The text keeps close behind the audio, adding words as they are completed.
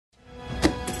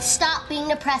being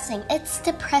depressing. It's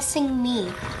depressing me.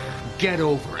 Get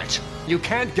over it. You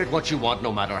can't get what you want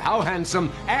no matter how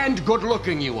handsome and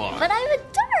good-looking you are. But I'm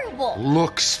adorable.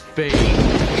 Looks fade.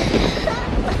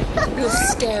 You're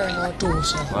scaring our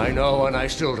daughter. I know, and I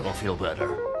still don't feel better.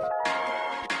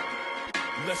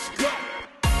 Let's go.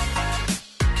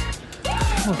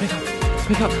 Come on, pick up.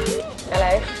 Pick up.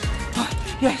 Hello? Oh,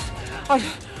 yes, I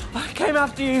came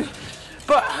after you,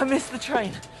 but I missed the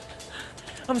train.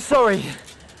 I'm sorry.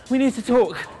 We need to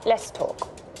talk. Let's talk.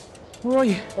 Where are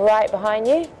you? Right behind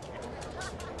you.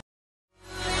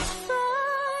 It's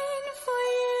fine for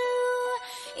you.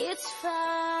 It's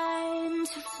fine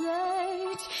to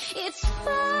flirt. It's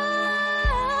fine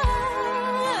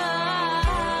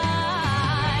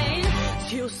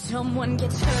till someone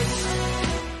gets hurt.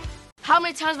 How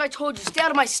many times have I told you, stay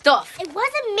out of my stuff? It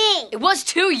wasn't me. It was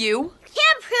to you.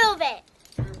 Can't prove it.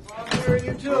 Where are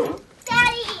you two?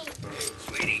 Daddy.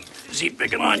 Sweetie, is he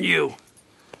picking on you?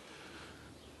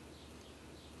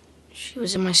 She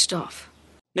was in my stuff.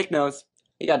 Nick knows.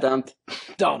 He got dumped.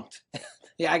 Dumped.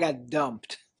 Yeah, I got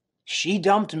dumped. She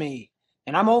dumped me,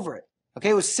 and I'm over it. Okay,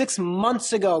 it was 6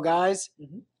 months ago, guys.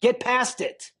 Get past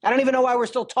it. I don't even know why we're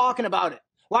still talking about it.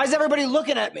 Why is everybody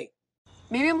looking at me?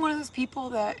 Maybe I'm one of those people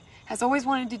that has always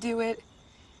wanted to do it,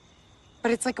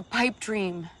 but it's like a pipe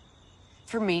dream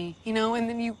for me, you know? And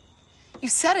then you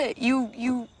set it.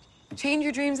 You change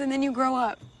your dreams, and then you grow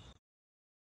up.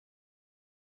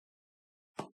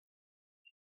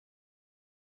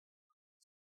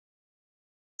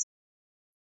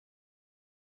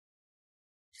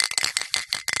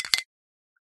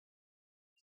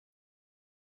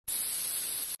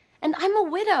 And I'm a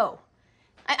widow.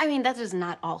 I mean, that is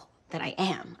not all that I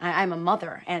am. I'm a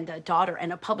mother and a daughter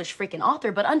and a published freaking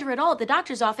author, but under it all, at the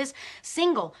doctor's office,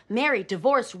 single, married,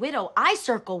 divorced, widow, I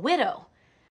circle widow.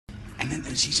 And then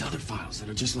there's these other files that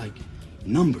are just like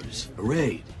numbers,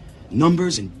 arrayed.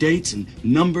 Numbers and dates and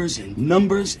numbers and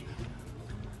numbers.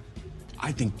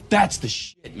 I think that's the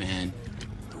shit, man.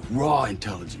 The raw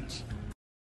intelligence.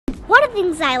 One of the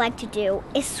things I like to do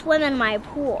is swim in my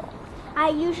pool. I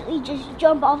usually just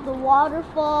jump off the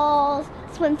waterfalls,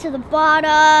 swim to the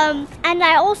bottom, and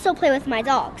I also play with my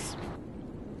dogs.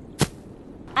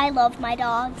 I love my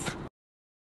dogs.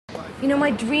 You know,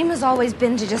 my dream has always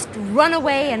been to just run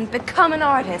away and become an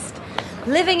artist.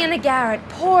 Living in a garret,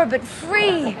 poor but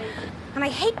free. And I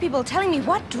hate people telling me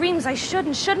what dreams I should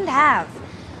and shouldn't have.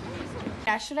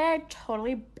 Yesterday, I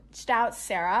totally bitched out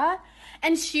Sarah,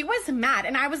 and she was mad,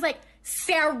 and I was like,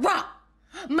 Sarah!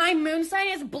 My moon sign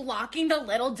is blocking the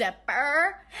Little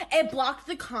Dipper. It blocked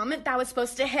the comet that was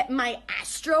supposed to hit my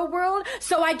astro world,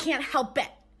 so I can't help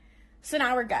it. So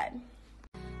now we're good.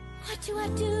 What do I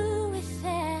do with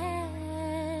that?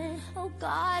 Oh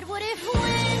God, what if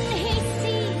when he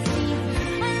sees me,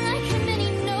 I like him and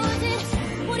he knows it?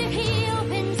 What if he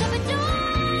opens up a door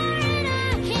and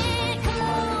I can't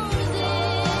close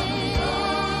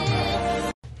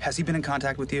it? Has he been in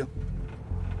contact with you?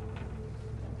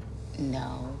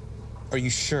 No. Are you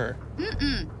sure?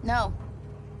 No.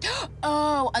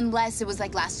 Oh, unless it was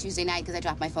like last Tuesday night because I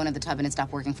dropped my phone in the tub and it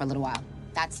stopped working for a little while.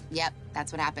 That's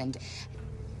what happened.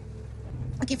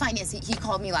 Okay, fine, yes, he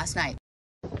called me last night.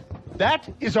 That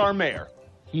is our mayor.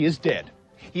 He is dead.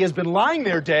 He has been lying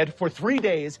there dead for 3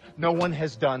 days. No one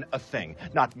has done a thing.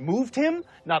 Not moved him,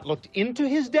 not looked into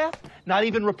his death, not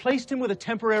even replaced him with a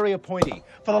temporary appointee.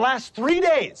 For the last 3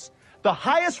 days, the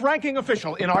highest ranking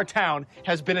official in our town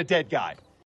has been a dead guy.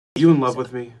 Are you in love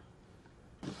with me?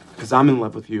 Because I'm in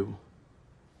love with you.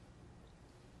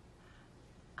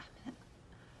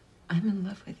 I'm in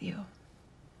love with you.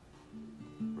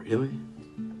 Really?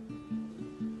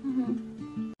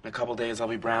 In a couple days, I'll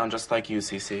be brown just like you,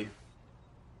 Cece.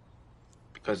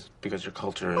 Because your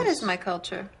culture is... What is my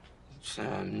culture?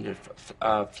 Saudi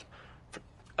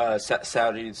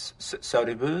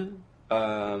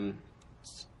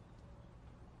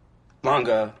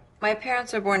manga. My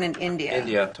parents are born in India.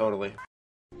 India, totally.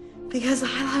 Because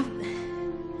I love me.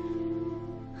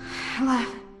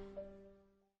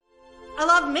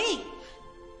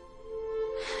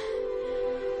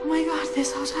 Oh my God,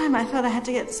 this whole time I thought I had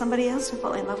to get somebody else to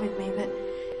fall in love with me, but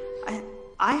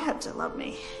I had to love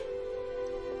me.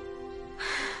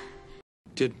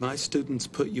 Did my students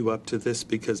put you up to this?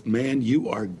 Because, man, you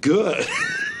are good.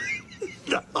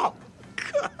 Oh,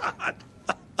 God.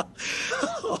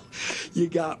 You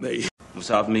got me.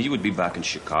 Without me, you would be back in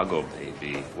Chicago,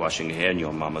 baby, washing your hair in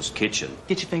your mama's kitchen.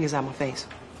 Get your fingers out my face.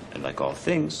 And like all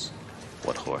things,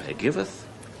 what Jorge giveth,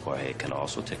 Jorge can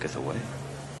also taketh away.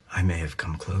 I may have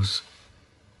come close,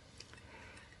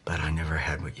 but I never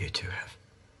had what you two have.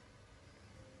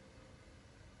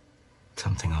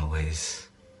 Something always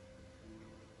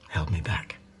held me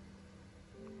back,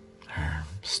 or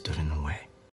stood in the way.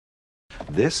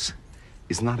 This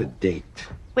is not a date.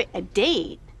 Wait, a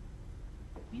date?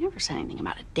 We never said anything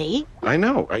about a date. I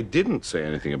know. I didn't say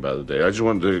anything about a date. I just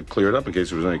wanted to clear it up in case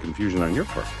there was any confusion on your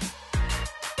part.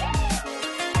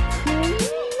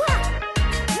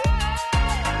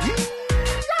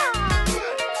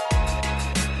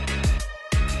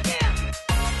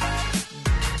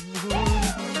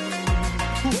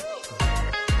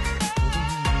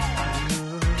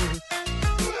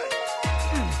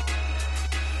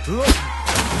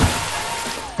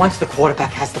 Once the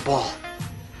quarterback has the ball,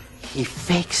 he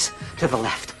fakes to the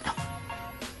left. No,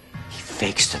 he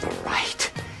fakes to the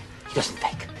right. He doesn't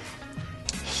fake.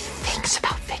 He thinks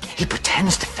about faking. He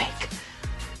pretends to fake.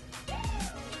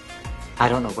 I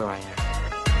don't know where I am.